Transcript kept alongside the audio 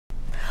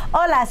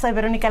Hola, soy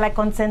Veronica la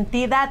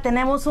Consentida.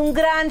 Tenemos un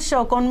gran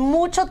show con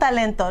mucho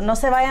talento. No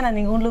se vayan a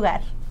ningún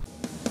lugar.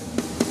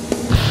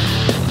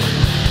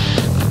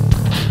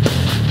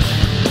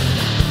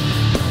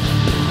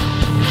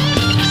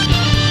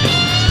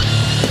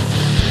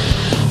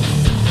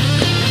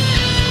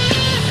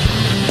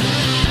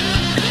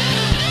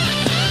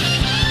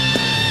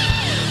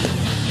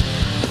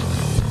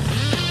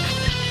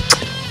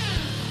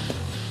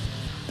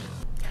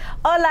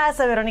 Hola,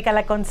 soy Veronica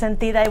la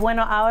Consentida y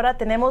bueno, ahora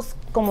tenemos,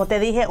 como te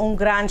dije, un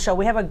gran show.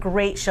 We have a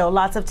great show,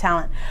 lots of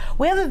talent.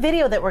 We have a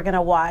video that we're going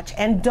to watch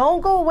and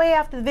don't go away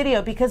after the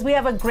video because we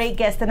have a great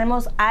guest.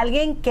 Tenemos a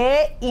alguien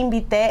que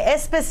invité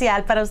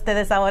especial para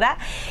ustedes ahora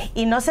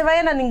y no se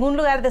vayan a ningún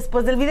lugar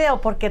después del video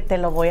porque te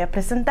lo voy a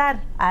presentar.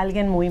 A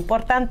alguien muy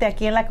importante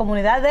aquí en la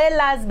comunidad de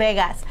Las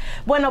Vegas.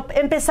 Bueno,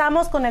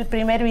 empezamos con el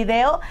primer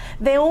video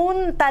de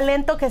un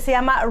talento que se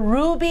llama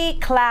Ruby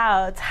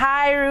Clouds.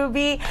 Hi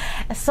Ruby,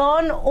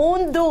 son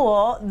un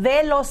dúo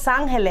de Los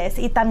Ángeles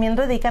y también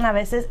radican a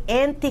veces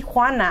en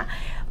Tijuana.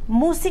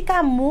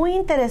 Música muy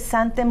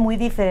interesante, muy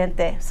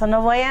diferente. So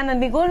no vayan a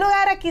ningún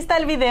lugar, aquí está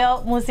el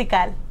video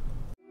musical.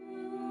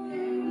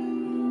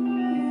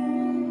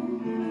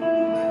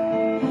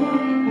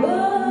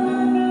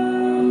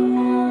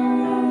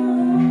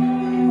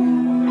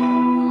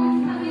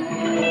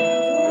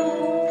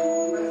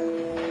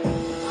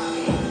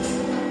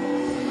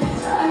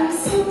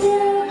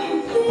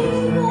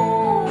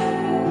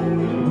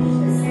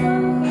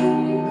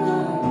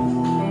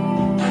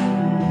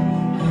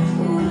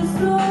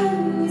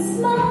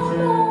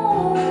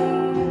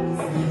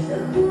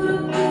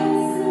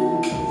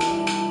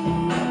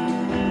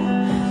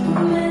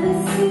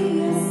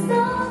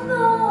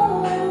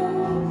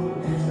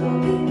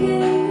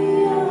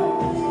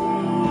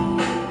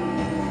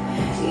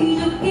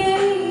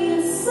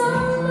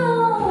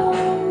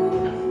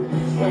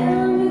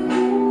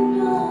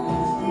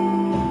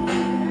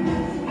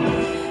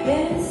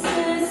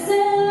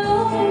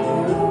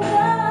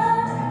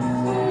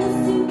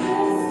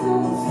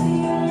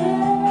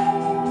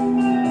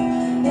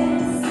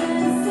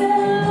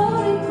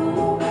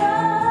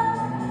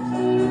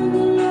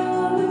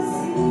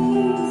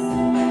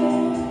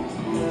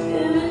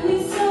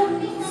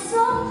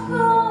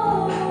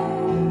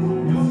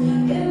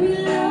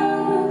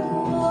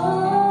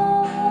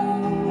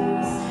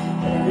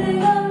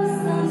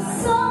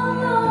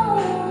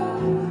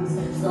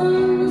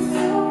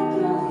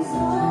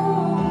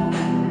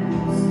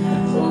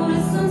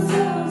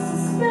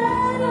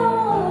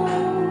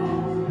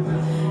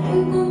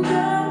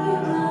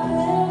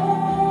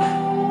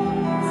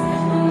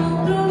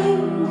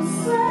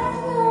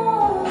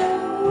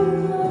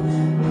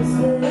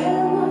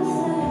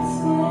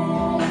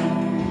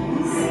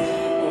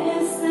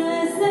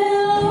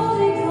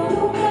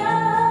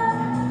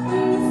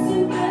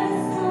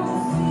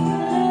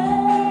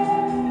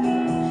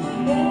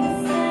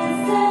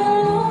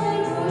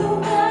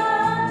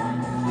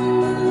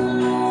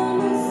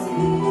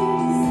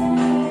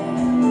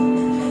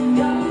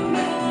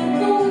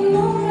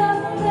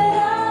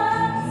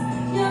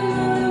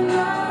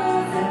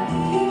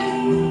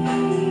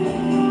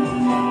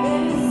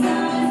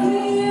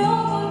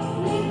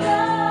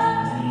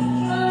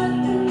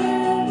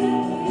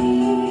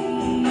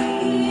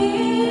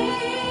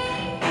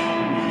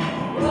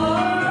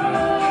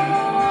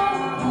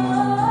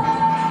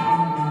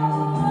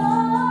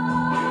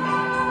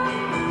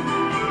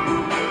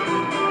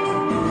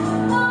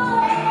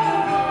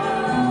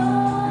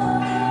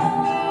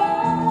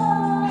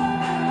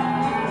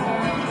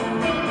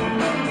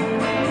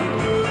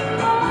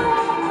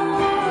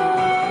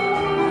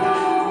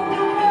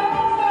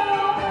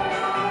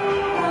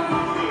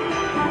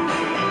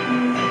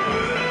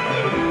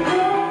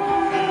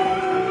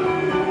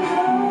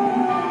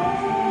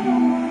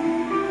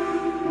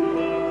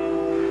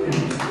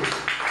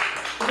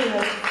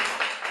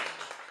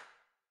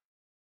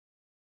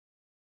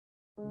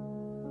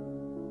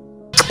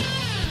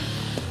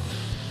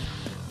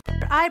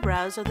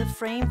 Eyebrows are the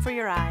frame for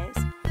your eyes,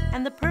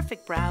 and the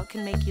perfect brow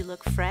can make you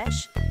look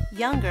fresh,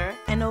 younger,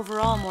 and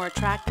overall more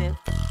attractive.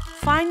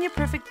 Find your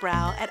perfect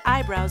brow at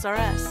Eyebrows R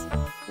Us.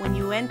 When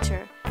you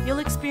enter, you'll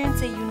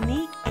experience a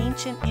unique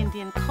ancient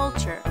Indian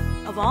culture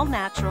of all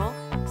natural,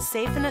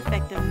 safe and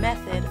effective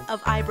method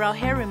of eyebrow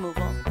hair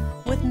removal.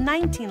 With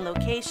 19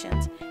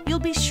 locations, you'll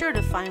be sure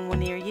to find one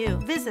near you.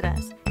 Visit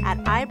us at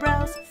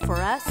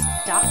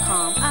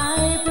eyebrowsforus.com.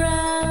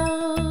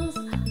 Eyebrows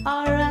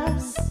R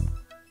Us.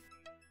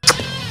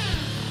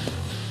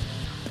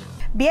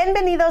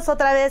 Bienvenidos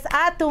otra vez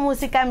a Tu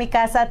Música, Mi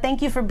Casa.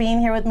 Thank you for being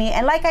here with me.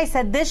 And like I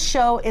said, this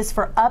show is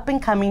for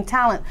up-and-coming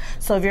talent.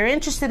 So if you're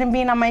interested in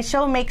being on my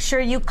show, make sure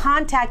you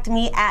contact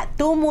me at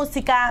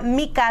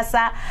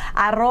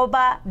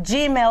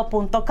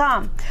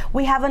tumusicamicasa@gmail.com.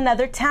 We have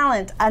another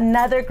talent,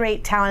 another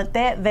great talent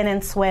de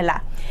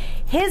Venezuela.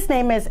 His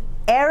name is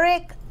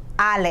Eric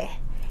Ale.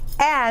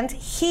 And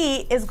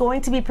he is going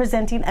to be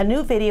presenting a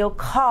new video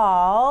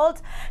called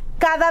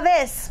Cada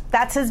Vez.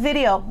 That's his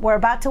video. We're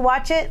about to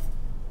watch it.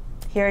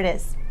 Here it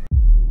is.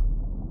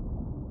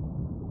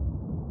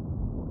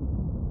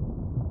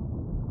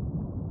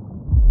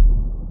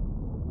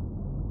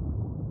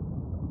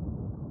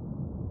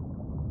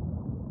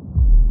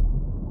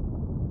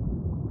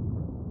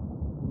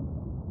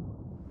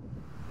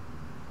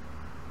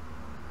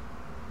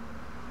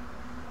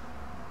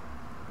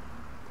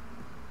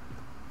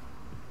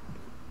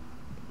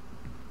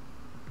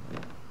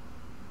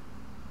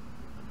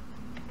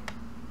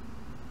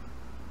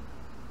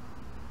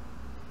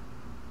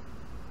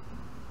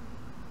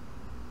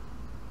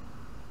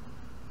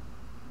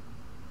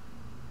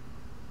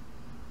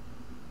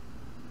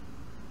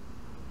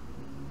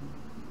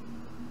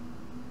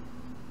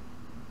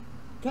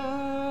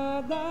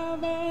 Cada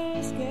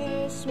vez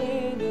que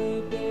sueño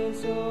y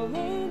pienso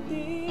en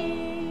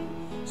ti,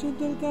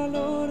 siento el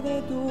calor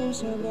de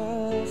tus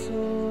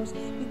abrazos,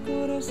 mi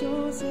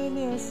corazón se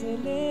me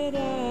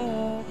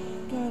acelera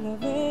cada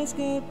vez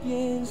que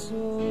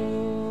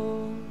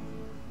pienso.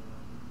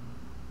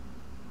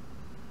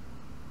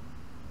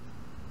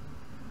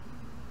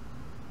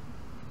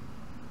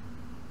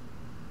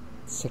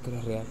 Sé que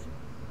eres real.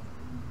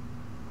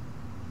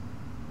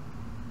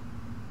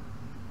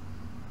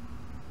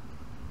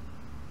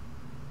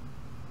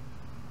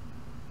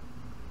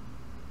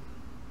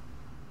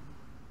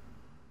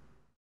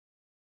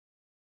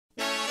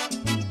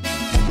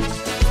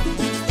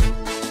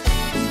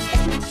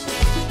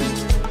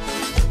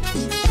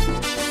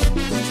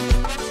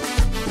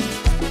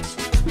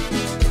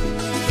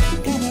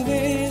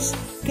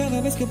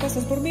 Cada vez que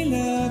pasas por mi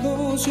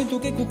lado, siento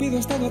que Cupido ha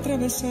estado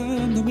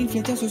atravesando 1000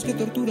 flechazos que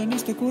torturan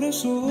este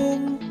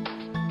corazón.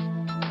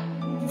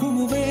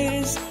 Como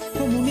ves,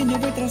 como un niño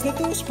detrás de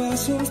tus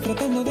pasos,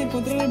 tratando de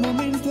encontrar el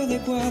momento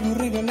adecuado,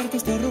 regalarte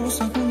esta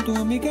rosa junto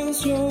a mi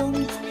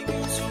canción.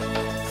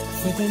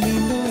 Fue tan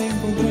lindo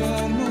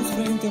encontrarnos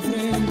frente a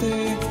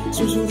frente,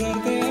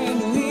 susurrarte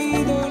al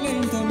oído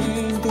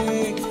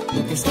lentamente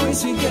lo que estoy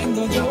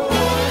sintiendo yo.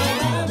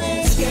 Cada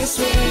vez que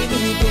sueño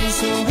y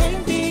pienso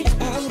en ti,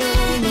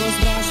 los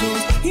brazos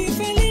y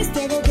feliz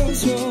te hago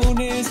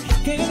canciones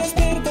que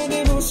despiertan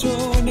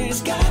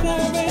emociones.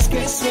 Cada vez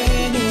que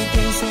sueño y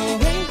pienso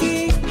en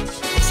ti,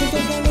 siento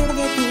el calor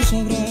de tus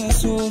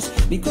abrazos,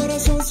 mi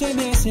corazón se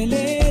me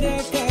acelera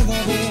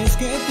cada vez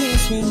que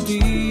pienso en ti.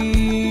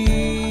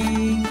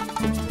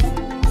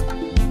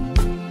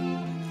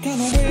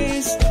 Cada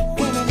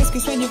vez que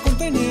sueño con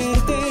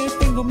tenerte,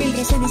 tengo 1000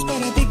 razones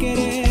para ti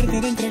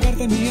quererte, de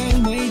entregarte mi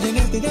alma y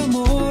llenarte de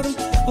amor.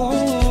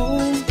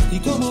 Y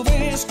como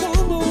ves,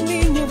 como un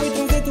niño voy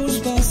tras de tus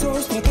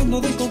pasos,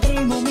 tratando de encontrar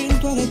el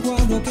momento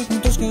adecuado que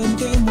juntos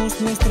cantemos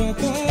nuestra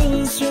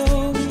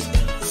canción.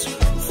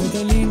 Fue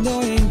tan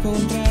lindo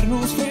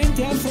encontrarnos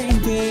frente a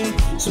frente,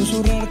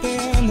 susurrarte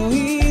al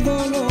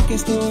oído lo que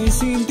estoy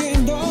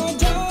sintiendo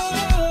yo.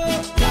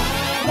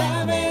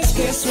 Cada vez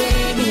que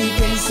sueño y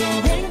pienso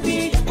en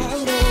ti,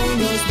 abro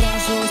los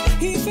brazos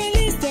y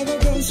feliz te hago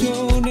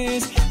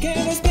canciones que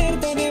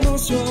despiertan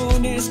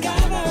emociones.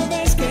 Cada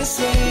vez que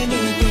sueño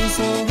y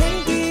pienso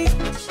en ti,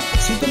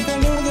 siento el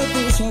calor de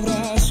tus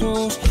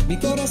abrazos, mi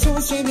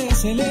corazón se me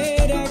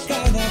acelera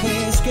cada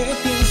vez que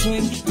pienso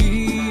en ti.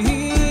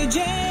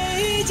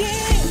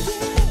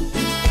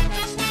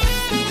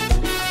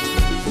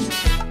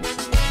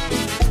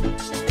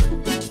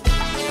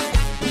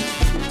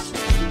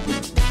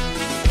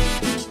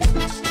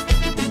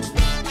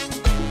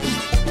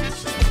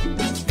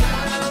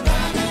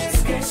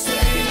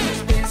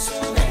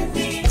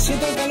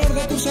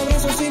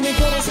 Abrazos y mi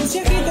corazón se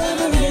agita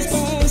muy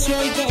despacio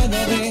y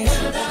cada vez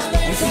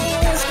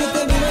que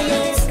te miro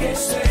yo, que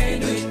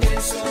sueño y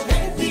pienso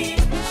en ti,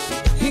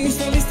 y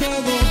feliz te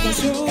hago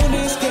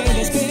canciones que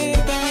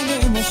despiertan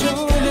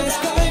emociones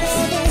cada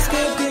vez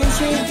que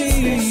pienso en ti.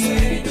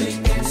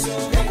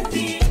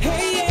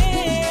 Hey,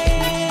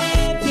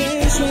 yeah,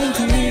 pienso en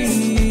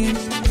ti,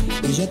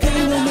 y ya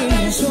tengo 1000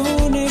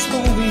 razones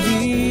para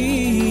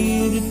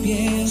vivir.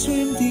 Pienso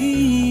en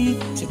ti,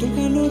 siento el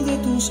calor de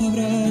tus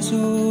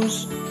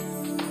abrazos,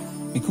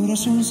 mi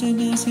corazón se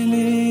me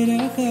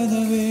acelera cada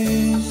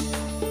vez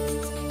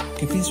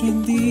que pienso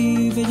en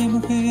ti, bella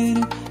mujer.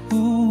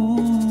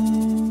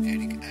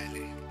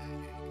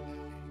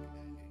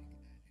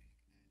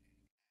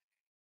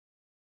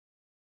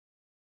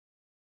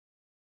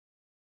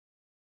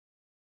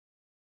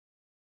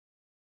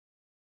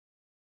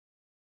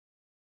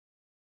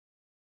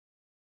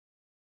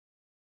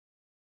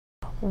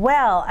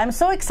 Well, I'm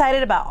so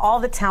excited about all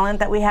the talent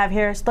that we have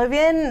here. Estoy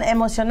bien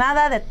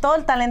emocionada de todo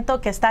el talento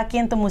que está aquí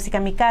en Tu Música,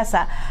 Mi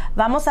Casa.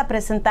 Vamos a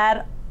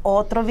presentar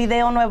otro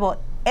video nuevo.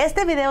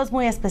 Este video es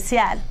muy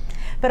especial.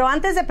 Pero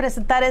antes de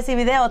presentar ese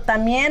video,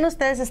 también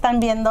ustedes están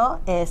viendo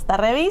esta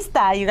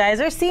revista. You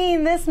guys are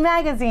seeing this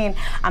magazine.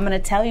 I'm going to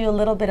tell you a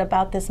little bit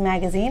about this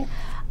magazine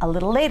a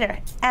little later.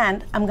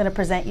 And I'm going to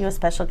present you a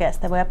special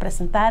guest. Te voy a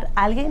presentar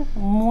a alguien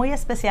muy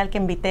especial que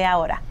invité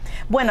ahora.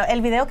 Bueno,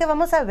 el video que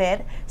vamos a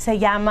ver se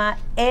llama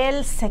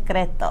El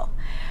Secreto.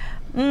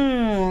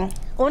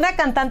 Una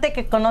cantante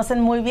que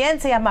conocen muy bien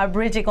se llama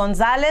BRIDGET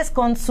González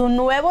con su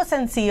nuevo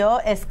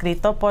sencillo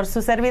escrito por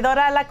su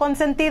servidora La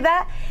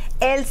Consentida,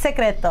 El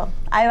Secreto.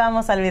 Ahí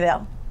vamos al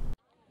video.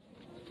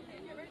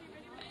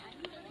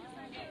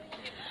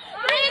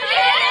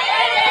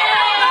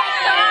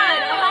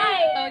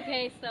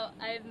 Okay, so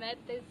I've met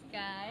this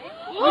guy.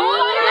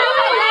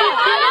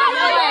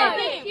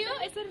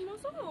 Es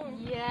hermoso.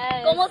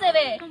 Yes. ¿Cómo se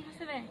ve? ¿Cómo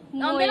se ve?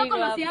 ¿Dónde lo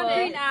conocían?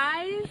 Very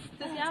nice.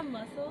 Decía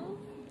muscles.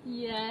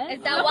 Yes.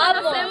 Está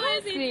guapo.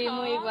 Sí,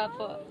 muy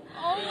guapo.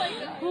 Oh my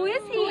God. Who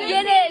is he?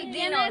 ¿Quién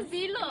es?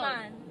 Dilo.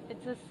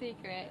 It's a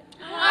secret.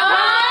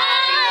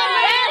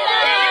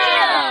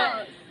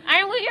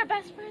 Aren't we your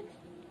best friends?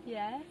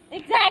 Yes.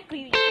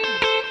 Exactly.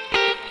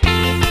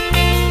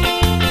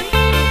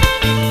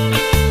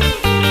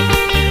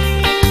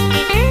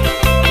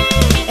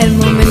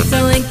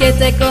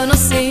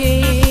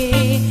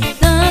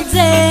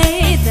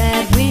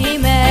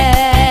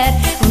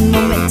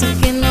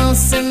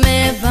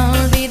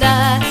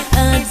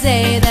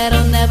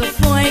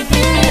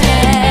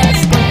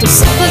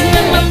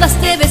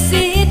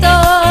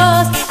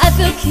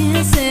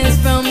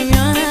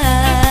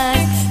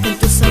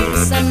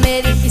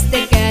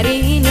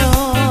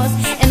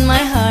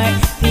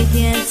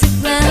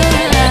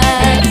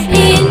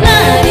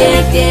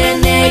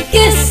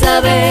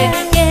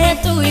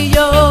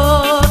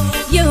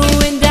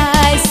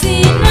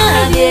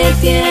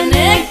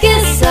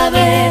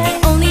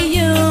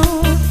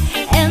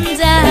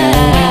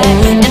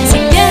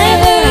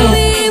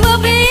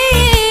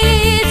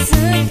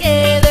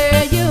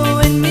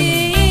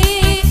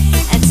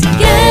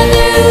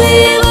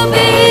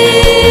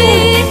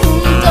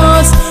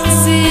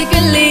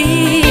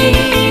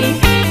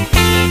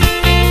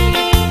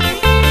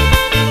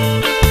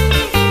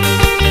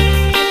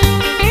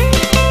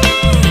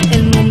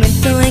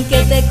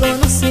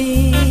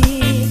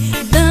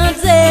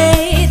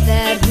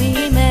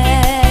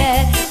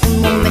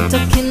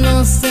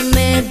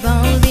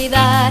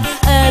 olvidar.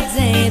 A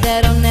day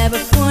that I'll never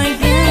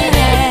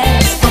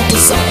forget. Con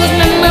tus ojos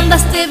me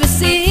mandaste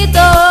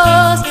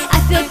besitos. I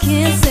feel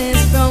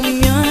kisses from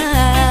your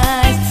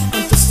eyes.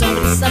 Con tu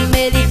sonrisa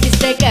me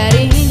dijiste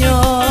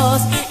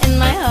cariños. And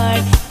my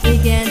heart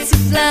began to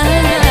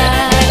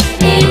fly.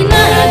 Y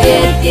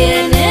nadie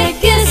tiene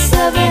que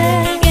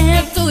saber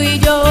que tú y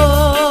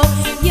yo,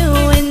 you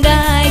and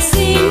I,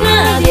 si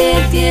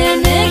nadie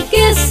tiene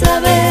que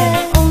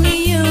saber,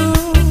 only you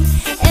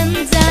and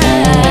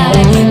I.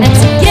 And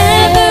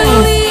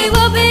together we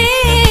will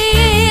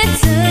be,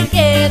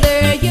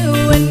 together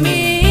you and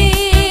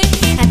me.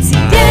 And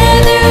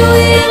together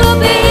we will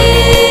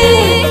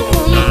be,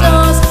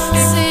 juntos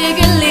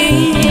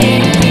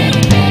síguele.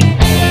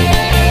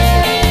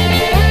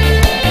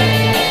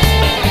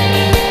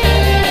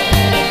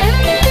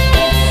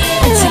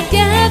 And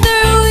together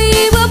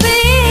we will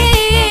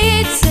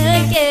be,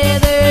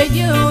 together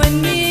you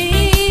and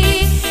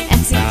me.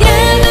 And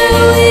together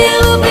we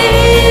will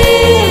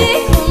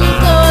be,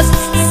 juntos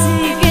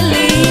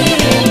síguele.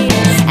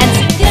 And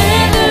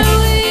together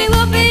we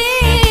will be,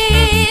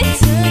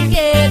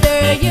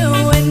 together you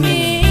and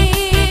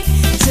me.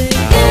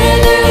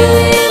 Together we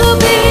will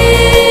be,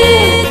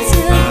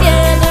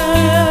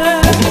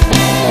 together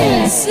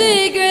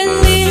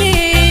secretly.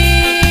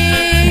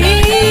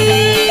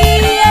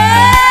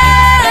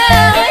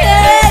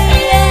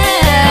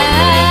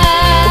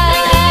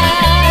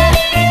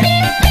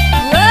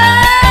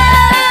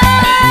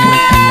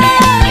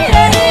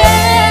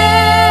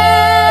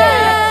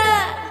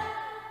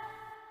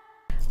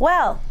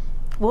 Well,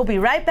 we'll be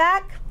right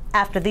back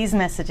after these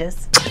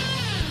messages.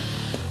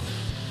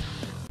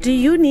 Do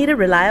you need a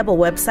reliable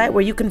website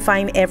where you can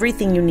find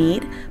everything you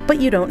need,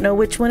 but you don't know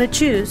which one to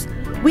choose?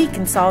 We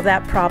can solve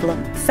that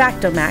problem.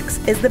 Factomax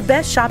is the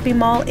best shopping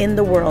mall in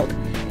the world.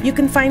 You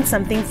can find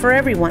something for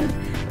everyone.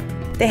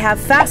 They have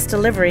fast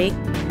delivery,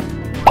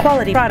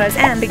 quality products,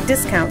 and big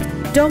discounts.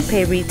 Don't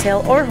pay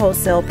retail or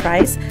wholesale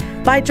price.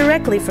 Buy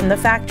directly from the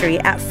factory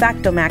at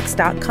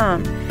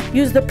factomax.com.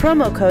 Use the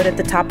promo code at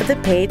the top of the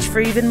page for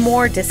even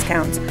more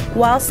discounts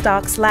while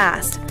stocks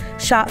last.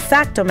 Shop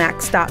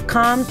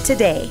factomax.com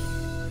today.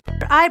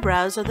 Your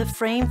eyebrows are the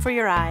frame for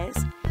your eyes,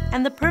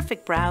 and the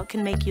perfect brow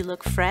can make you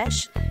look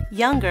fresh,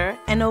 younger,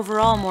 and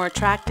overall more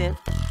attractive.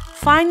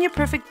 Find your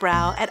perfect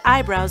brow at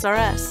Eyebrows R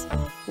Us.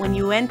 When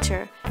you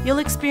enter, you'll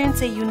experience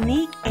a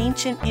unique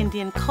ancient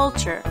Indian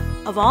culture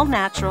of all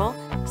natural,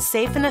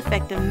 safe and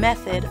effective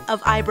method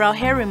of eyebrow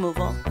hair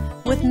removal.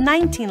 With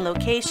 19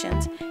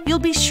 locations, you'll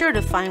be sure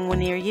to find one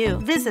near you.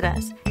 Visit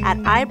us at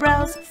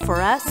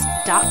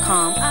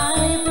eyebrowsforus.com.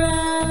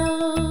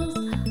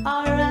 Eyebrows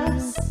R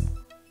Us.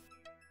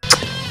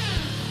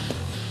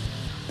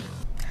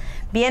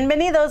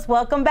 Bienvenidos,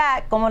 welcome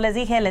back. Como les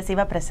dije, les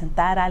iba a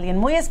presentar a alguien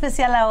muy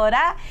especial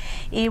ahora.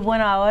 Y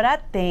bueno,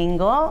 ahora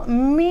tengo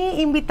mi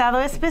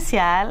invitado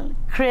especial,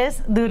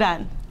 Chris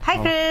Duran. Hi,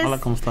 Chris. Hola,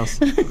 ¿cómo estás?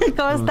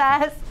 ¿Cómo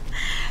estás?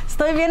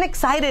 Estoy bien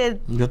excited.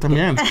 Yo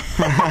también.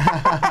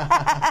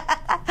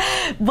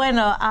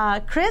 Bueno,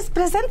 Chris,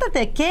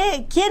 preséntate.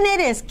 ¿Quién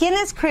eres? ¿Quién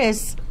es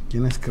Chris?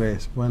 ¿Quién es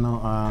Chris?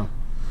 Bueno,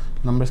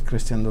 mi nombre es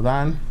Cristian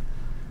Durán.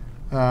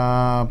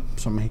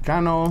 Soy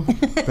mexicano.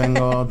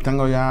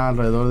 Tengo ya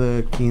alrededor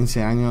de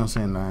 15 años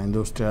en la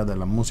industria de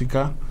la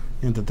música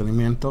y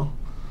entretenimiento.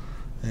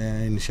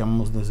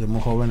 Iniciamos desde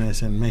muy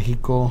jóvenes en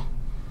México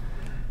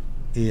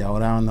y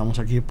ahora andamos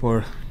aquí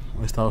por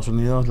Estados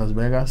Unidos, Las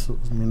Vegas,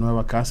 mi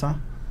nueva casa.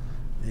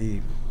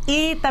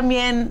 Y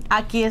también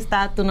aquí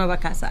está tu nueva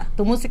casa,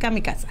 tu música,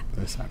 mi casa.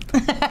 Exacto.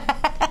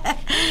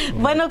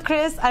 Bueno,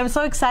 Chris, I'm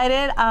so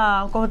excited.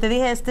 Como te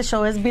dije, este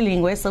show es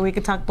bilingüe, so we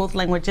could talk both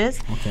languages.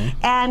 Okay.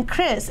 And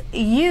Chris,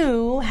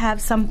 you have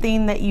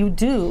something that you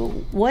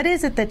do. What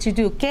is it that you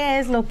do? ¿Qué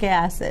es lo que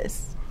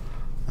haces?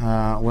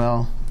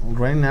 Well,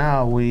 right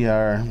now we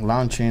are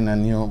launching a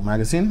new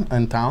magazine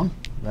in town.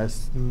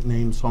 That's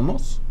named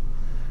SOMOS.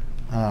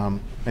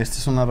 Esta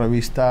es una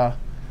revista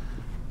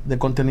de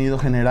contenido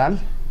general.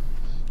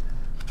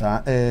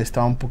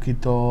 Está un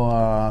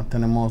poquito,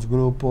 tenemos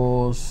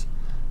grupos,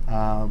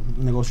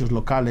 negocios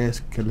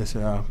locales que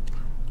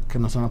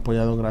nos han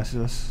apoyado,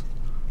 gracias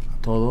a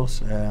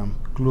todos,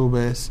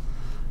 clubes.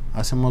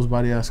 Hacemos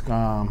varias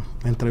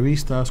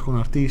entrevistas con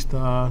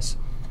artistas.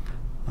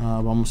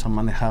 Vamos a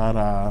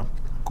manejar,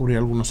 cubrir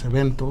algunos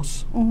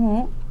eventos.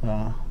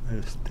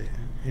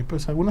 Y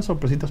pues algunas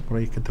sorpresitas por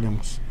ahí que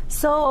tenemos.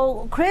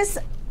 So, Chris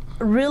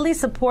really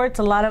supports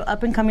a lot of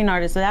up-and-coming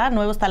artists, ¿verdad?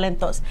 Nuevos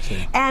talentos. Sí.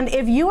 And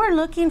if you are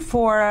looking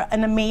for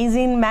an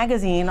amazing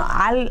magazine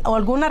o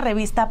alguna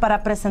revista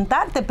para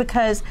presentarte,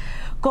 because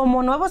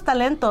como nuevos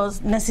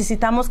talentos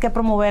necesitamos que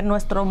promover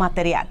nuestro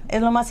material.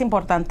 Es lo más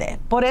importante.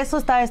 Por eso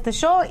está este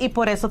show y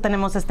por eso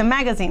tenemos este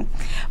magazine.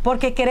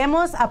 Porque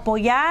queremos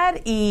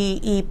apoyar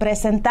y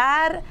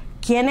presentar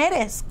 ¿Quién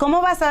eres?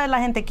 ¿Cómo va a saber la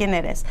gente quién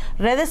eres?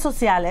 Redes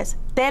sociales,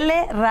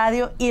 tele,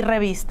 radio y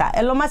revista.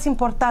 Es lo más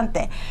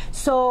importante.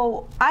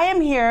 So, I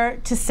am here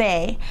to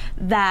say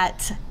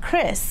that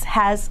Chris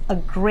has a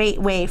great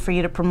way for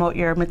you to promote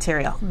your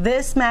material.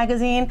 This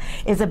magazine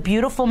is a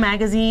beautiful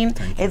magazine.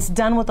 It's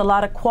done with a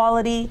lot of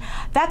quality.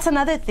 That's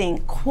another thing.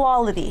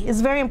 Quality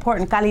is very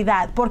important.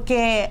 Calidad.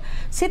 Porque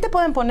sí te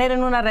pueden poner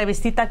en una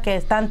revistita que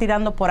están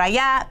tirando por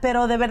allá,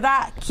 pero de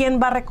verdad, ¿quién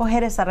va a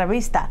recoger esa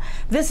revista?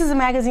 This is a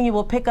magazine you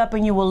will pick up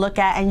and you will look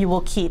at and you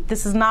will keep.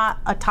 This is not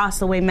a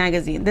toss-away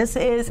magazine. This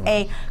is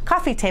a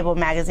coffee table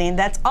magazine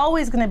that's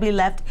always going to be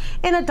left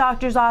in a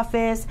doctor's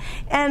office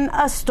and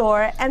a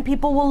store, and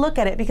people will look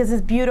at it because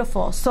it's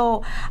beautiful.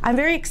 So I'm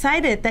very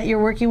excited that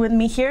you're working with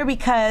me here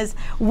because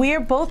we're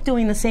both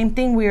doing the same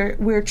thing.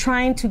 We're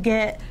trying to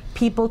get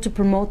people to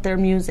promote their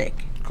music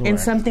in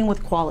something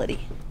with quality,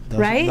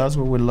 right? That's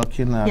what we're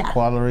looking at,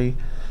 quality.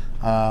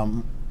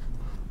 We're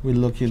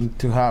looking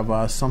to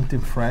have something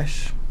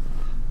fresh,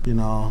 you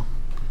know,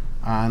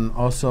 and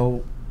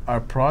also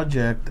our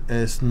project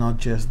is not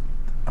just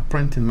a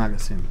printing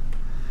magazine.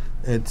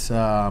 It's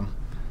a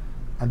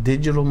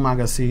digital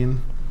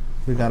magazine.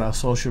 We got our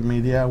social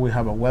media. We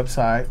have a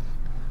website.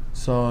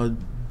 So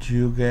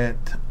you get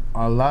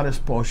a lot of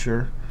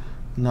exposure,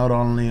 not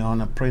only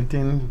on a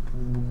printing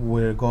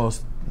where it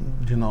goes,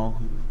 you know,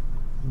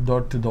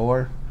 door to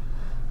door.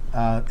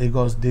 It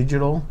goes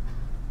digital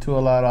to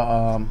a lot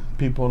of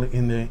people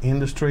in the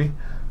industry.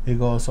 It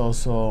goes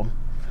also,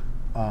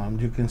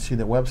 you can see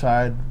the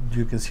website,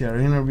 you can see our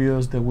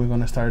interviews that we're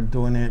going to start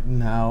doing it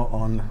now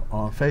on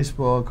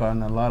Facebook,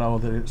 on a lot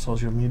of other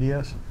social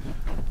medias.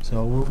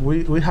 So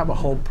we have a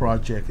whole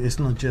project. It's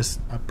not just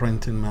a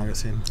printing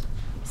magazine.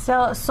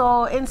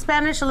 So in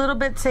Spanish, a little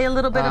bit, say a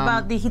little bit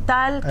about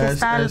digital, que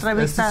está el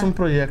revista. Este es un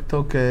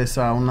proyecto que es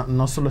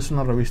no solo es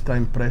una revista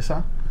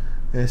impresa,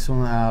 es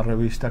una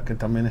revista que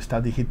también está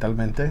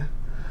digitalmente.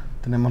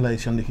 Tenemos la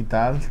edición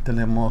digital,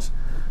 tenemos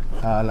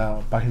la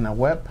página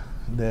web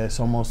de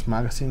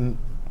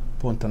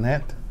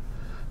somosmagazine.net.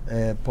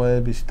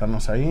 Puedes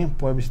visitarnos ahí,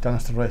 puedes visitar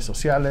nuestras redes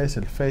sociales,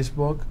 el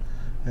Facebook.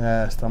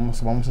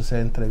 Vamos a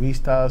hacer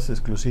entrevistas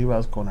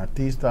exclusivas con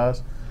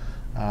artistas,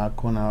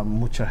 con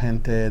mucha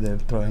gente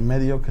dentro del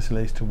medio que se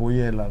le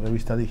distribuye la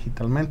revista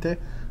digitalmente,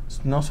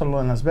 no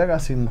solo en Las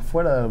Vegas, sino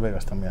fuera de Las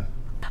Vegas también.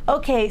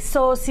 Ok,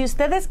 so si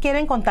ustedes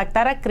quieren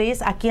contactar a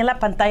Chris, aquí en la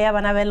pantalla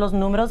van a ver los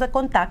números de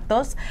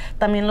contactos,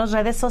 también las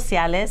redes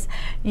sociales.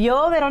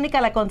 Yo,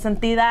 Verónica la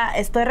Consentida,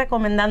 estoy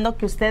recomendando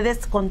que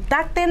ustedes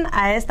contacten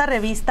a esta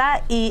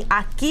revista y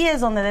aquí es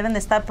donde deben de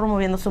estar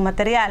promoviendo su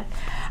material.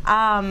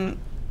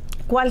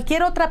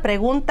 Cualquier otra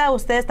pregunta,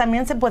 ustedes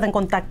también se pueden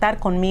contactar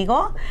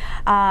conmigo.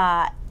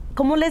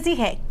 Como les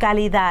dije,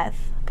 calidad,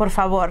 por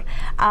favor.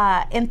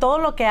 En todo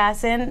lo que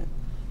hacen,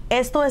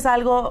 esto es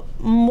algo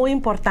muy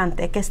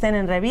importante, que estén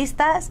en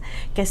revistas,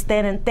 que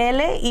estén en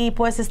tele, y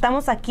pues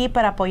estamos aquí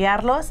para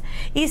apoyarlos.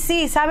 Y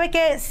sí, sabe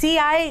que sí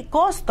hay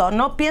costo.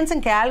 No piensen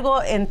que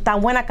algo en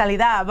tan buena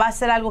calidad va a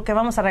ser algo que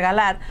vamos a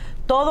regalar.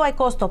 Todo hay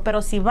costo,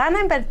 pero si van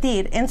a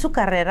invertir en su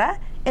carrera,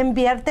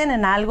 invierten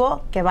en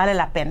algo que vale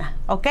la pena,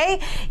 ¿ok?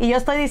 Y yo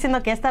estoy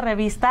diciendo que esta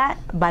revista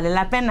vale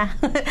la pena.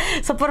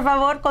 So, por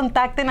favor,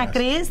 contacten a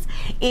Chris.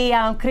 Y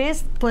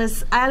Chris,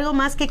 pues, ¿algo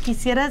más que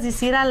quisieras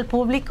decir al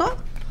público?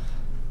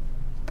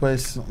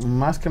 Pues,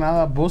 más que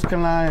nada,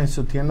 búsquenla en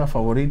su tienda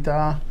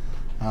favorita,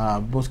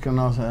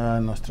 búsquenos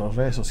en nuestras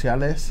redes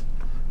sociales.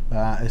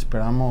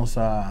 Esperamos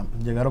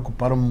llegar a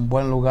ocupar un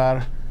buen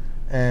lugar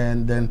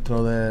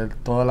dentro de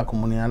toda la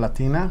comunidad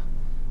latina.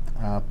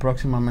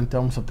 Próximamente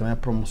vamos a tener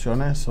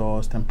promociones,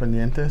 o estén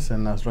pendientes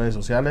en las redes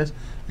sociales,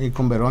 y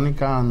con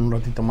Verónica en un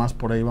ratito más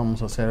por ahí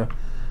vamos a hacer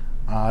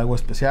algo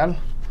especial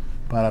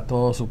para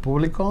todo su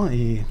público,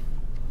 y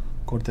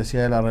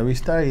cortesía de la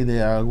revista y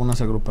de algunas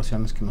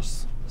agrupaciones que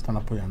nos están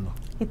apoyando.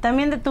 Y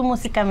también de tu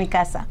música, mi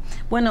casa.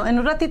 Bueno, en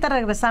un ratito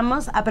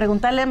regresamos a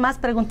preguntarle más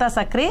preguntas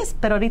a Chris,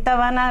 pero ahorita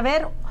van a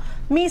ver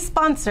mis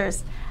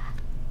sponsors.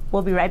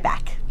 We'll be right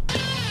back.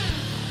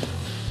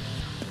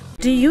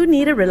 Do you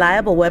need a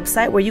reliable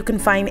website where you can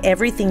find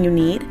everything you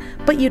need,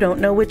 but you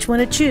don't know which one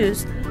to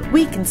choose?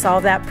 We can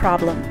solve that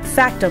problem.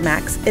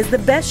 Factomax is the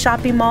best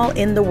shopping mall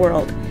in the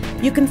world.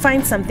 You can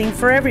find something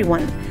for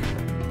everyone.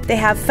 They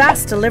have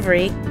fast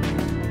delivery,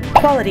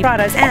 quality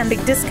products, and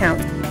big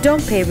discounts.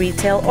 Don't pay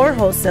retail or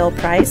wholesale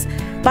price.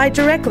 Buy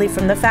directly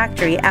from the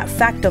factory at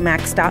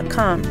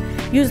factomax.com.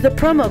 Use the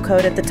promo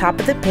code at the top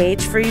of the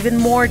page for even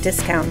more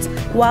discounts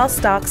while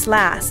stocks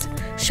last.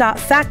 Shop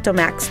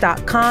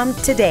factomax.com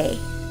today.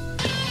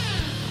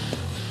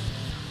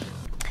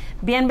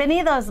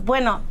 Bienvenidos.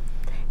 Bueno,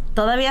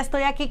 todavía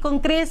estoy aquí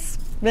con Chris,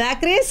 ¿verdad,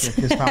 Chris?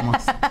 Aquí estamos.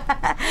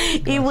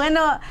 Y bueno,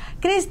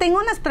 Chris,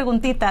 tengo unas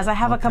preguntitas. I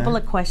have a couple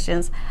of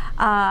questions.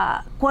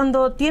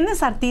 Cuando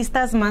tienes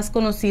artistas más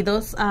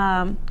conocidos,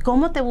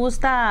 ¿cómo te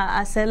gusta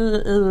hacer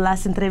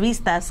las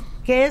entrevistas?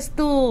 ¿Qué es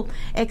tu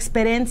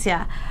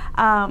experiencia?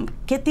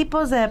 ¿Qué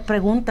tipos de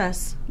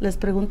preguntas les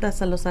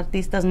preguntas a los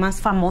artistas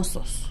más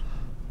famosos?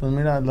 Pues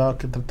mira, lo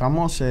que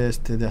tratamos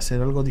es de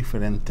hacer algo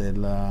diferente.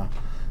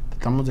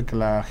 tratamos de que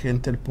la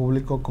gente, el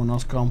público,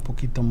 conozca un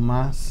poquito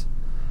más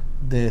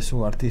de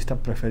su artista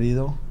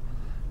preferido.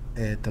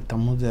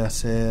 Tratamos de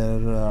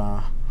hacer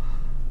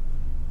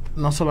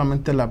no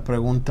solamente la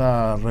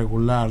pregunta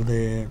regular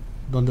de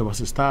dónde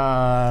vas a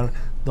estar,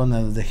 dónde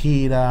andas de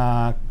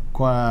gira,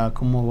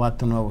 cómo va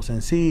tu nuevo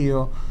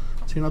sencillo,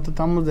 sino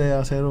tratamos de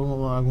hacer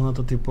algún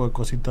otro tipo de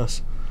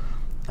cositas.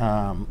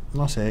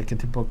 No sé, qué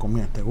tipo de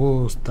comida te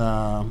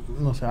gusta,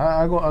 no sé,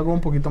 algo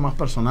un poquito más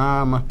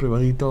personal, más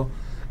privadito,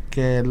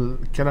 que el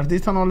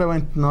artista no le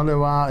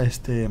va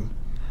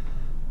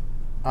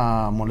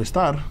a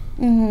molestar,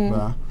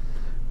 ¿verdad?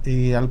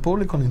 Y al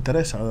público le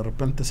interesa de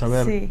repente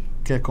saber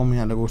qué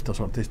comida le gusta a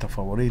su artista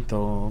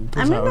favorito.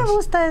 A mí me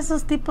gusta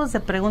esos tipos de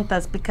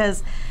preguntas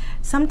because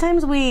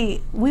sometimes we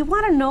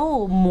want to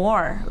know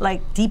more,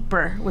 like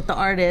deeper with the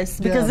artists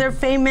because they're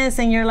famous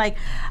and you're like,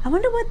 I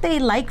wonder what they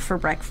like for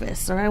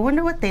breakfast, or I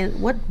wonder what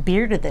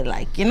beer do they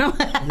like, you know?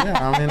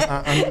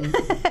 Yeah, I mean,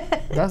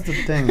 that's the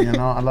thing, you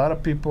know, a lot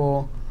of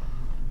people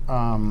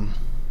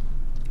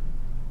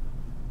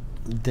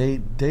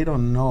they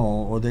don't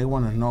know, or they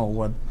want to know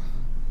what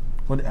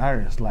the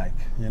artist like,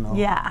 you know.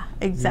 Yeah,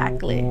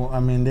 exactly.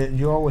 I mean,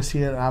 you always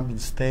see it on the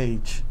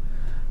stage,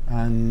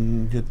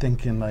 and you're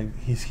thinking like,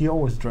 is he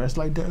always dressed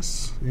like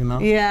this, you know?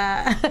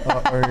 Yeah.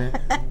 or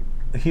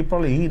he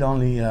probably eat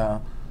only,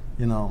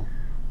 you know,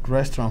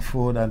 restaurant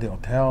food at the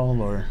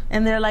hotel, or.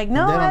 And they're like,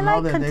 no, I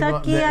like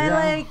Kentucky. I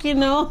like, you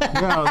know.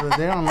 Yeah,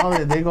 they don't know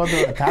that they go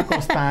to a taco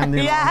stand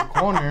in the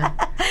corner.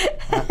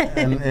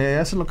 And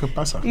eso es lo que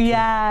pasa.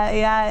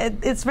 Yeah.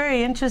 It's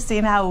very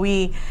interesting how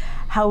we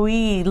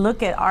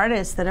look at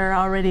artists that are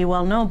already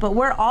well known, but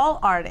we're all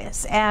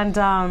artists. And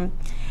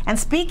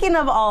speaking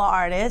of all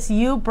artists,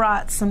 you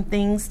brought some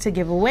things to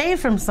give away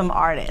from some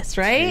artists,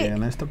 right? Sí,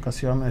 en esta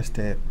ocasión,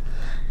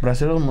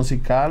 Brasileño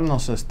Musical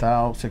nos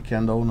está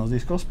obsequiando unos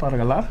discos para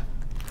regalar.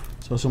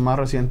 Eso es su más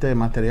reciente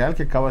material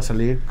que acaba de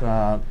salir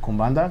con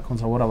banda, con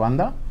sabor a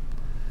banda.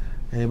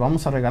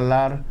 Vamos a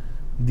regalar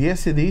 10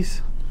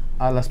 CDs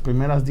a las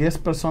primeras 10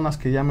 personas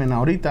que llamen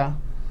ahorita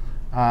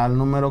al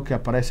número que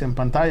aparece en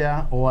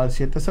pantalla o al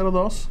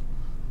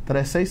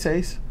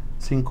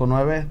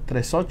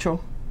 702-366-5938.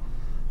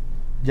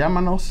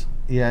 Llámanos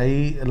y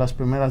ahí las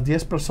primeras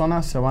 10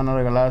 personas se van a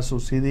regalar su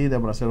CD de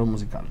Brasileño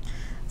Musical.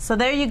 So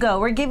there you go.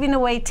 We're giving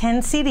away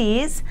 10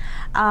 CDs,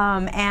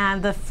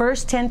 and the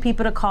first 10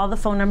 people to call the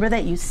phone number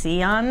that you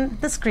see on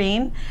the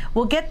screen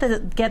will get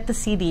the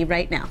CD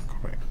right now.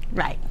 Correct.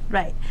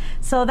 Right.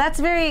 So that's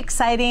very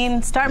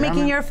exciting. Start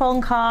making your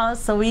phone calls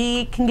so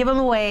we can give them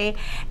away.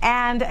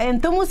 And in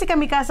Tu Musica,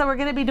 Mi Casa, we're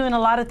going to be doing a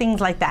lot of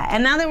things like that.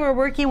 And now that we're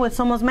working with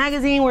Somos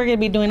Magazine, we're going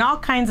to be doing all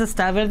kinds of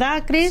stuff,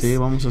 ¿verdad, Chris? Sí,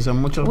 vamos a hacer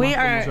muchas más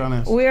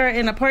promociones. We are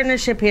in a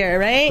partnership here,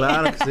 right?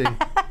 Claro que sí.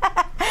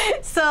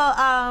 So,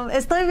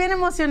 estoy bien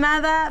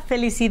emocionada.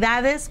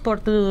 Felicidades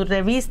por tu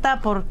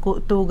revista, por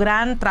tu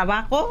gran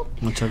trabajo.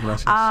 Muchas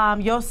gracias.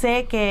 Yo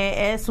sé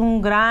que es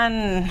un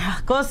gran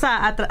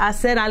cosa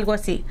hacer algo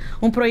así,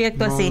 un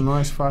proyecto así. No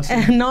es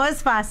fácil. No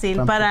es fácil.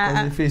 Tampoco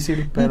es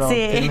difícil, pero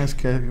tienes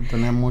que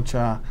tener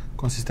mucha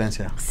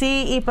consistencia.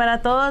 Sí, y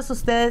para todos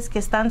ustedes que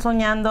están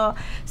soñando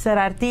ser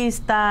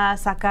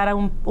artistas, sacar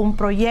un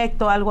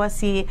proyecto, algo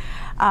así,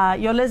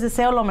 yo les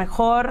deseo lo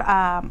mejor.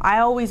 I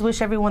always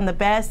wish everyone the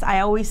best.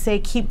 I always say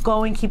keep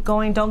going,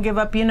 don't give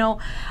up. You know,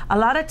 a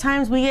lot of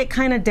times we get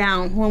kind of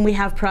down when we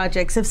have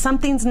projects. If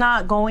something's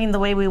not going the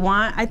way we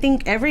want, I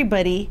think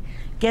everybody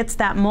gets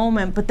that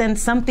moment, but then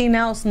something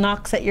else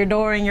knocks at your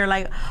door and you're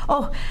like,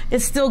 oh,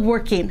 it's still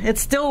working,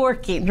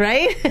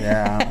 right?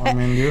 Yeah, I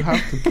mean, you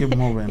have to keep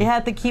moving. You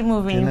have to keep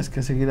moving. Tienes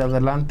que seguir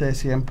adelante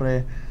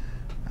siempre.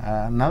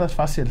 Nada es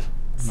fácil.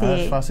 Sí. Nada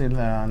es fácil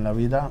en la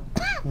vida.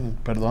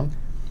 Perdón.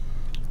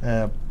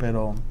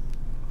 Pero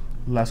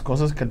las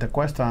cosas que te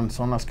cuestan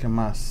son las que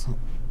más.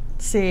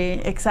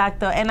 Sí,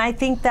 exacto. And I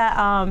think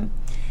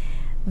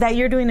that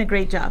you're doing a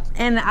great job.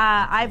 And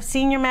I've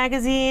seen your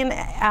magazine.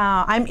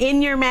 I'm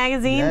in your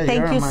magazine. Yeah,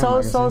 Thank you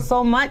magazine.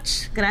 so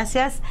much.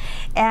 Gracias.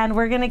 And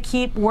we're going to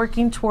keep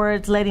working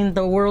towards letting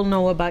the world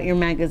know about your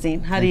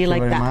magazine. How do you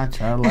like that? Thank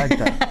you very much. I like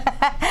that.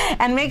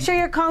 And make sure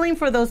you're calling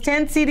for those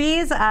 10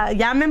 CDs.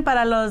 Llamen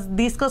para los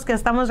discos que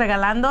estamos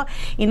regalando.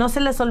 Y no se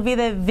les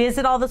olvide,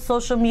 visit all the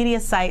social media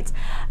sites.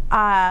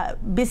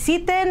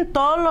 Visiten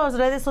todas las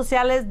redes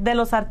sociales de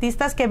los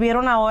artistas que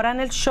vieron ahora en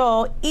el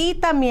show y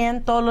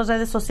también todas las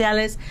redes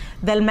sociales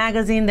del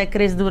magazine de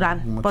Chris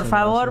Duran. Por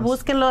favor,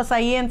 búsquenlos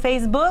ahí en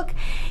Facebook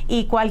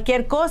y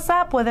cualquier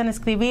cosa pueden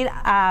escribir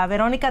a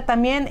Verónica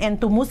también en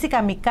Tu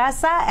Musica Mi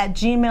Casa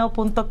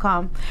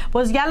 @gmail.com.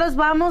 Pues ya los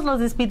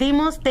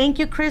despedimos. Thank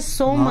you, Chris,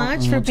 so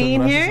much for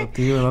being here.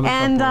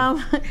 And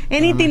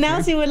anything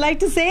else you would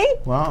like to say?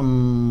 Well,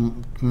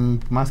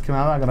 más que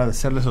nada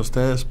agradecerles a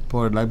ustedes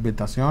por la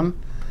invitación.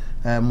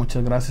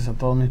 Muchas gracias a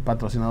todos mis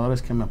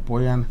patrocinadores que me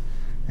apoyan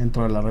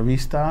dentro de la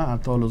revista, a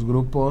todos los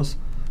grupos.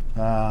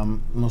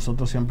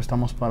 Nosotros siempre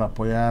estamos para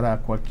apoyar a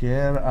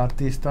cualquier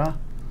artista.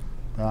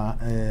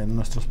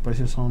 Nuestros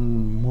precios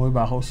son muy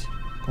bajos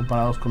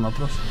comparados con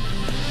otros.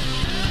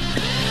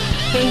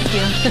 Thank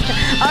you.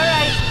 All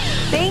right.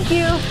 Thank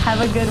you. Have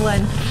a good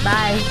one.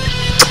 Bye.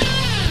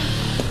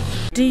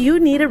 Do you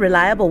need a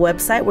reliable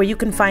website where you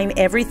can find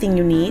everything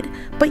you need,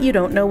 but you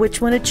don't know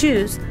which one to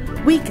choose?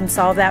 We can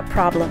solve that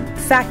problem.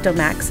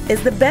 Factomax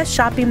is the best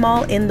shopping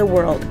mall in the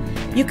world.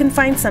 You can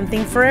find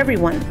something for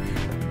everyone.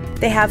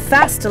 They have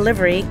fast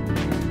delivery,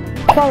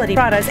 quality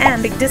products,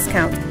 and big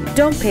discounts.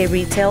 Don't pay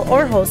retail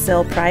or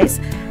wholesale price.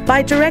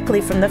 Buy directly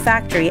from the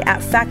factory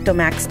at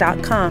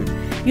factomax.com.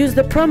 Use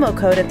the promo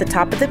code at the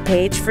top of the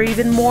page for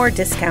even more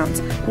discounts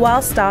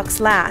while stocks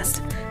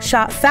last.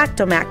 Shop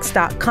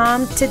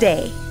factomax.com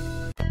today.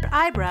 Your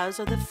eyebrows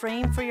are the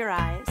frame for your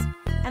eyes,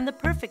 and the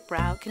perfect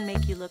brow can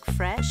make you look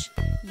fresh,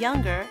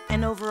 younger,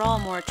 and overall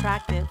more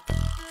attractive.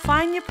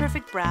 Find your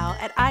perfect brow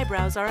at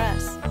Eyebrows R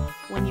Us.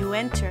 When you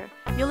enter,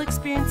 you'll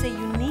experience a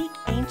unique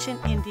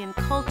ancient Indian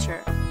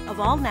culture of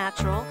all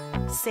natural,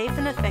 safe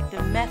and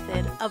effective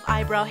method of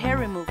eyebrow hair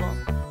removal.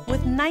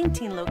 With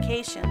 19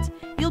 locations,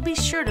 you'll be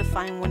sure to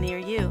find one near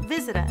you.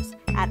 Visit us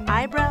at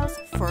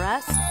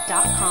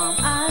eyebrowsforus.com.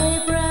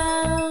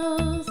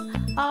 Eyebrows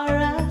R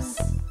Us.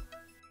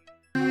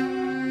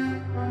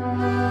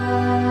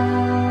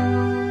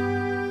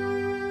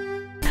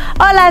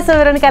 Hola, soy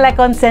Veronica la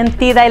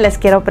Consentida y les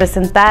quiero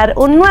presentar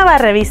una nueva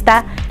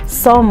revista,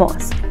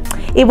 Somos.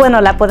 Y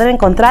bueno, la pueden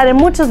encontrar en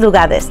muchos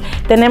lugares.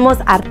 Tenemos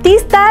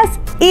artistas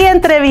y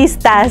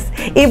entrevistas.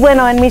 Y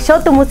bueno, en mi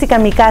show Tu Música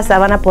en mi Casa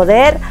van a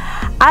poder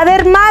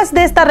ver más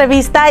de esta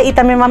revista y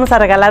también vamos a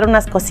regalar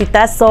unas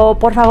cositas. So,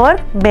 por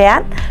favor,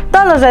 vean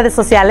todas las redes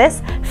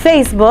sociales,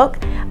 Facebook,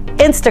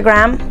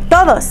 Instagram,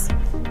 todos,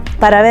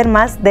 para ver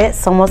más de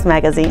Somos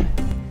Magazine.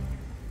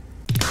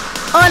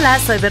 Hola,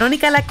 soy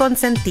Veronica la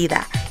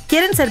Consentida.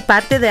 ¿Quieren ser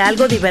parte de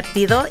algo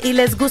divertido y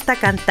les gusta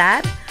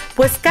cantar?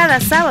 Pues cada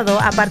sábado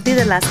a partir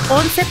de las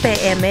 11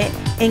 p.m.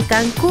 en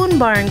Cancún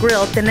Bar and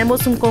Grill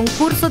tenemos un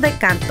concurso de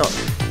canto,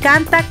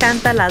 Canta,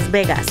 Canta Las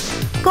Vegas,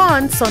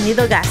 con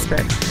Sonido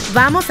Gasper.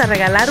 Vamos a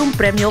regalar un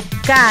premio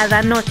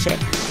cada noche.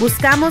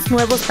 Buscamos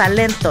nuevos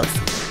talentos.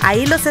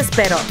 Ahí los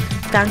espero.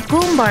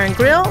 Cancún Bar and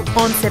Grill,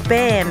 11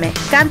 p.m.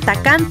 Canta,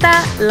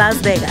 Canta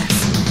Las Vegas.